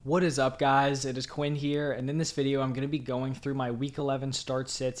What is up, guys? It is Quinn here, and in this video I'm going to be going through my Week 11 start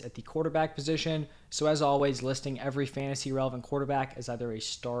sits at the quarterback position. So as always, listing every fantasy relevant quarterback as either a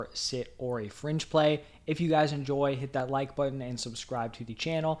start, sit, or a fringe play. If you guys enjoy, hit that like button and subscribe to the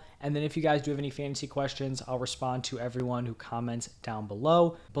channel. And then if you guys do have any fantasy questions, I'll respond to everyone who comments down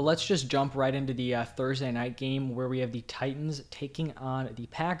below. But let's just jump right into the Thursday night game where we have the Titans taking on the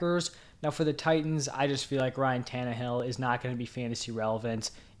Packers. Now for the Titans, I just feel like Ryan Tannehill is not going to be fantasy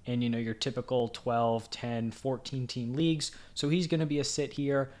relevant in your typical 12, 10, 14 team leagues. So he's going to be a sit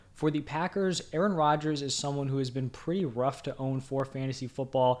here. For the Packers, Aaron Rodgers is someone who has been pretty rough to own for fantasy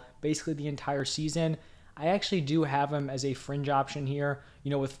football basically the entire season. I actually do have him as a fringe option here,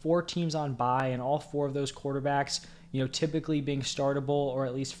 with 4 teams on bye and all 4 of those quarterbacks, typically being startable or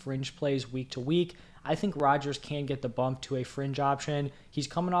at least fringe plays week to week. I think Rodgers can get the bump to a fringe option. He's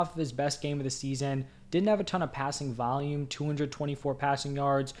coming off of his best game of the season. Didn't have a ton of passing volume, 224 passing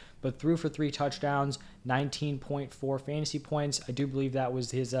yards, but threw for 3 touchdowns, 19.4 fantasy points. I do believe that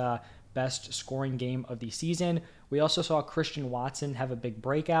was his best scoring game of the season. We also saw Christian Watson have a big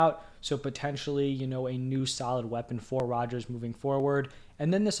breakout, so potentially, a new solid weapon for Rodgers moving forward.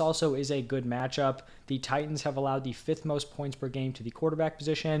 And then this also is a good matchup. The Titans have allowed the 5th most points per game to the quarterback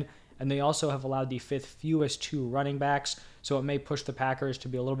position, and they also have allowed the 5th fewest to running backs, so it may push the Packers to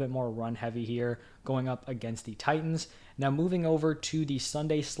be a little bit more run heavy here going up against the Titans. Now moving over to the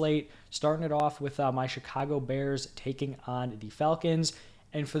Sunday slate, starting it off with my Chicago Bears taking on the Falcons.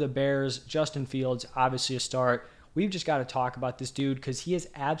 And for the Bears, Justin Fields, obviously a start. We've just got to talk about this dude because he is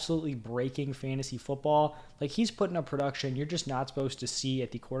absolutely breaking fantasy football. Like, he's putting up production you're just not supposed to see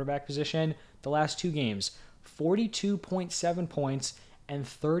at the quarterback position. The last 2 games, 42.7 points and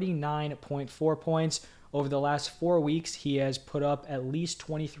 39.4 points. Over the last 4 weeks, he has put up at least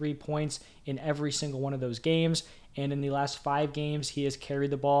 23 points in every single one of those games. And in the last 5 games, he has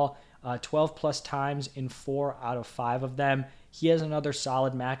carried the ball 12 plus times in 4 out of 5 of them. He has another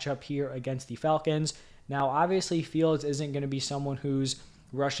solid matchup here against the Falcons. Now, obviously, Fields isn't going to be someone who's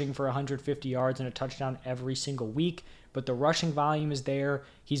rushing for 150 yards and a touchdown every single week, but the rushing volume is there.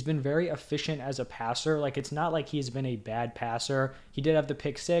 He's been very efficient as a passer. Like, it's not like he's been a bad passer. He did have the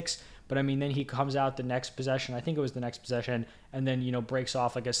pick 6, but then he comes out the next possession, I think it was the next possession, and then, breaks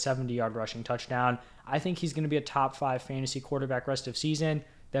off like a 70-yard rushing touchdown. I think he's going to be a top 5 fantasy quarterback rest of season.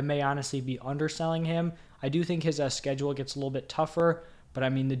 That may honestly be underselling him. I do think his schedule gets a little bit tougher, but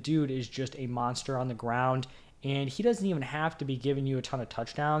the dude is just a monster on the ground, and he doesn't even have to be giving you a ton of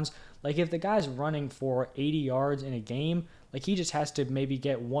touchdowns. Like, if the guy's running for 80 yards in a game, like, he just has to maybe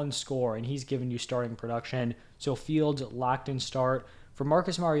get 1 score, and he's giving you starting production. So Fields, locked in start. For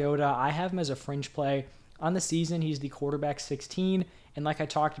Marcus Mariota, I have him as a fringe play. On the season, he's the quarterback 16, and like I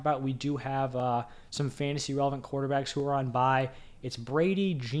talked about, we do have some fantasy-relevant quarterbacks who are on bye. It's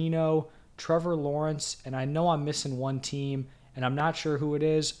Brady, Geno, Trevor Lawrence, and I know I'm missing one team, and I'm not sure who it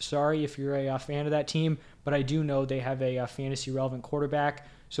is. Sorry if you're a fan of that team, but I do know they have a fantasy-relevant quarterback.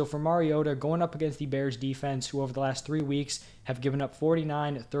 So for Mariota, going up against the Bears defense, who over the last 3 weeks have given up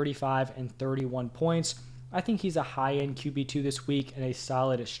 49, 35, and 31 points, I think he's a high-end QB2 this week and a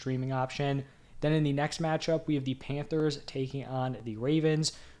solid streaming option. Then in the next matchup, we have the Panthers taking on the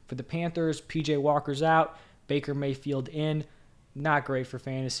Ravens. For the Panthers, PJ Walker's out, Baker Mayfield in. Not great for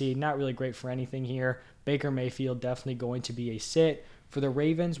fantasy, not really great for anything here. Baker Mayfield definitely going to be a sit. For the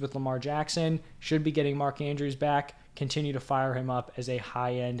Ravens with Lamar Jackson, should be getting Mark Andrews back. Continue to fire him up as a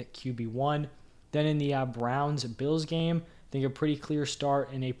high-end QB1. Then in the Browns-Bills game, I think a pretty clear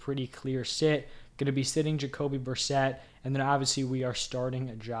start and a pretty clear sit. Going to be sitting Jacoby Brissett, and then obviously we are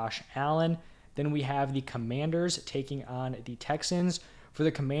starting Josh Allen. Then we have the Commanders taking on the Texans. For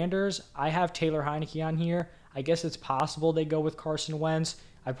the Commanders, I have Taylor Heinicke on here. I guess it's possible they go with Carson Wentz.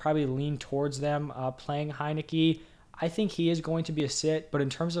 I probably lean towards them playing Heinicke. I think he is going to be a sit, but in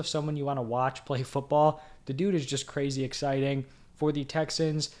terms of someone you want to watch play football, the dude is just crazy exciting. For the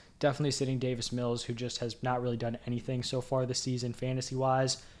Texans, definitely sitting Davis Mills, who just has not really done anything so far this season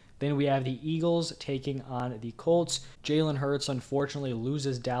fantasy-wise. Then we have the Eagles taking on the Colts. Jalen Hurts unfortunately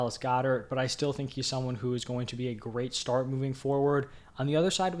loses Dallas Goedert, but I still think he's someone who is going to be a great start moving forward. On the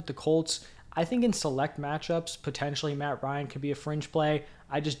other side with the Colts, I think in select matchups, potentially Matt Ryan could be a fringe play.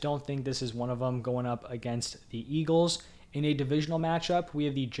 I just don't think this is one of them going up against the Eagles. In a divisional matchup, we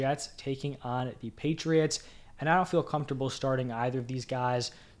have the Jets taking on the Patriots, and I don't feel comfortable starting either of these guys.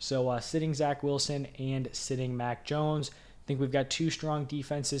 So sitting Zach Wilson and sitting Mac Jones. I think we've got 2 strong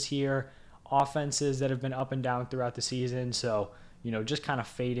defenses here, offenses that have been up and down throughout the season. So, just kind of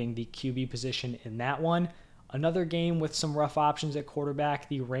fading the QB position in that one. Another game with some rough options at quarterback,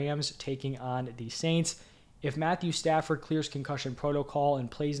 the Rams taking on the Saints. If Matthew Stafford clears concussion protocol and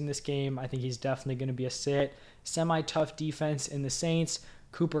plays in this game, I think he's definitely going to be a sit. Semi-tough defense in the Saints.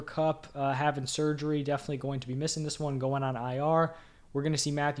 Cooper Kupp having surgery, definitely going to be missing this one, going on IR. We're going to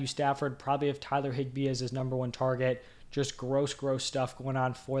see Matthew Stafford probably have Tyler Higbee as his number one target. Just gross stuff going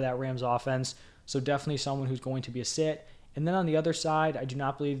on for that Rams offense. So definitely someone who's going to be a sit. And then on the other side, I do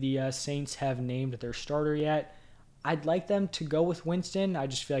not believe the Saints have named their starter yet. I'd like them to go with Winston. I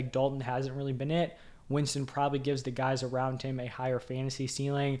just feel like Dalton hasn't really been it. Winston probably gives the guys around him a higher fantasy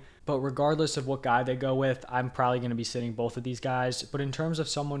ceiling. But regardless of what guy they go with, I'm probably going to be sitting both of these guys. But in terms of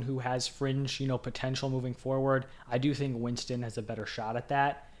someone who has fringe, potential moving forward, I do think Winston has a better shot at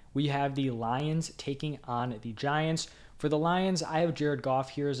that. We have the Lions taking on the Giants. For the Lions, I have Jared Goff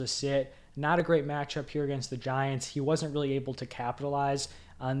here as a sit. Not a great matchup here against the Giants. He wasn't really able to capitalize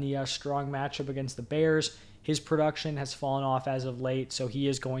on the strong matchup against the Bears. His production has fallen off as of late, so he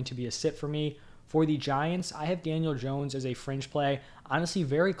is going to be a sit for me. For the Giants, I have Daniel Jones as a fringe play. Honestly,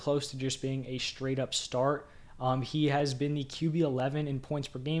 very close to just being a straight-up start. He has been the QB11 in points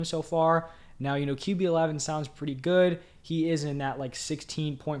per game so far. Now, QB11 sounds pretty good. He is in that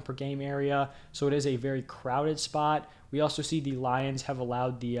 16 point per game area, so it is a very crowded spot. We also see the Lions have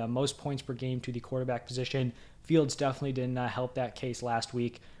allowed the most points per game to the quarterback position. Fields definitely didn't help that case last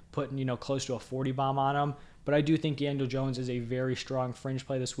week, putting close to a 40 bomb on him. But I do think Daniel Jones is a very strong fringe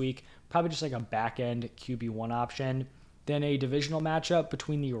play this week, probably just like a back-end QB1 option. Then a divisional matchup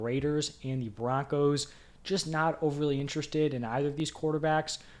between the Raiders and the Broncos. Just not overly interested in either of these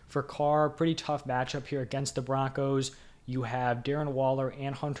quarterbacks. For Carr, pretty tough matchup here against the Broncos. You have Darren Waller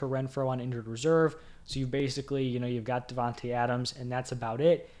and Hunter Renfrow on injured reserve. So you basically, you've got Devontae Adams, and that's about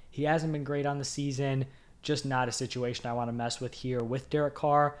it. He hasn't been great on the season. Just not a situation I want to mess with here with Derek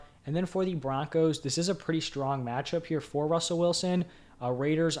Carr. And then for the Broncos, this is a pretty strong matchup here for Russell Wilson.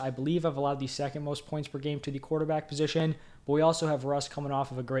 Raiders, I believe, have allowed the second most points per game to the quarterback position. But we also have Russ coming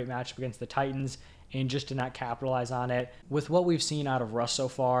off of a great matchup against the Titans and just to not capitalize on it. With what we've seen out of Russ so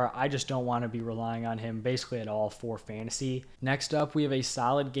far, I just don't want to be relying on him basically at all for fantasy. Next up, we have a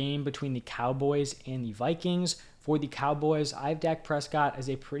solid game between the Cowboys and the Vikings. For the Cowboys, I have Dak Prescott as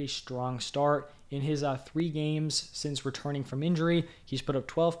a pretty strong start. In his 3 games since returning from injury, he's put up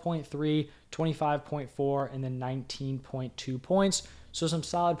 12.3, 25.4, and then 19.2 points. So some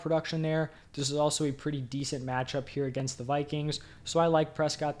solid production there. This is also a pretty decent matchup here against the Vikings. So I like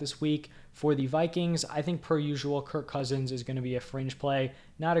Prescott this week. For the Vikings, I think per usual, Kirk Cousins is going to be a fringe play.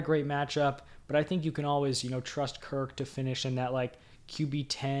 Not a great matchup, but I think you can always, trust Kirk to finish in that QB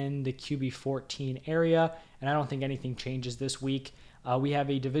 10 to QB 14 area. And I don't think anything changes this week. We have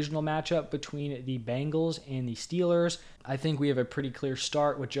a divisional matchup between the Bengals and the Steelers. I think we have a pretty clear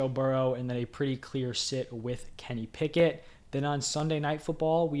start with Joe Burrow and then a pretty clear sit with Kenny Pickett. Then on Sunday Night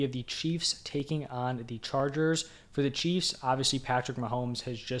Football, we have the Chiefs taking on the Chargers. For the Chiefs, obviously Patrick Mahomes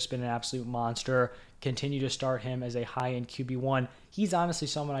has just been an absolute monster. Continue to start him as a high-end QB1. He's honestly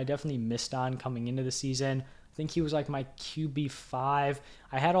someone I definitely missed on coming into the season. I think he was like my QB5.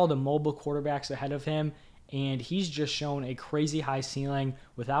 I had all the mobile quarterbacks ahead of him, and he's just shown a crazy high ceiling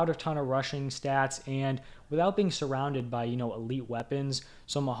without a ton of rushing stats and without being surrounded by, elite weapons.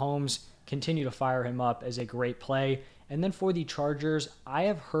 So Mahomes, continue to fire him up as a great play. And then for the Chargers, I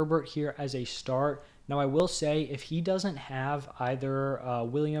have Herbert here as a start. Now, I will say if he doesn't have either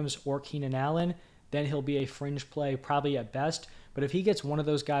Williams or Keenan Allen, then he'll be a fringe play probably at best. But if he gets one of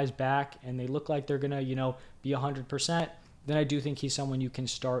those guys back and they look like they're going to, be 100%, then I do think he's someone you can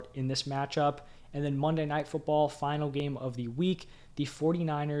start in this matchup. And then Monday Night Football, final game of the week, the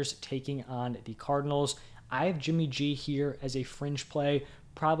 49ers taking on the Cardinals. I have Jimmy G here as a fringe play,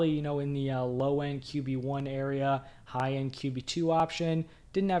 probably, in the low-end QB1 area, high-end QB2 option.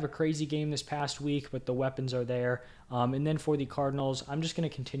 Didn't have a crazy game this past week, but the weapons are there. And then for the Cardinals, I'm just going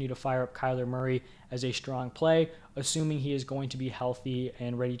to continue to fire up Kyler Murray as a strong play, assuming he is going to be healthy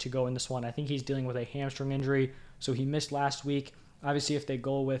and ready to go in this one. I think he's dealing with a hamstring injury, so he missed last week. Obviously, if they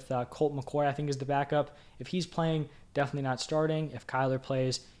go with Colt McCoy, I think is the backup. If he's playing, definitely not starting. If Kyler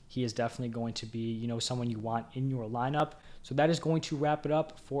plays, he is definitely going to be, someone you want in your lineup. So that is going to wrap it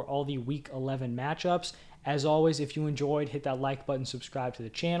up for all the Week 11 matchups. As always, if you enjoyed, hit that like button, subscribe to the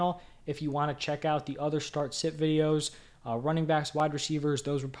channel. If you want to check out the other start-sit videos, running backs, wide receivers,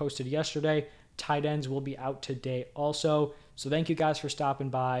 those were posted yesterday. Tight ends will be out today also. So thank you guys for stopping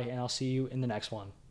by, and I'll see you in the next one.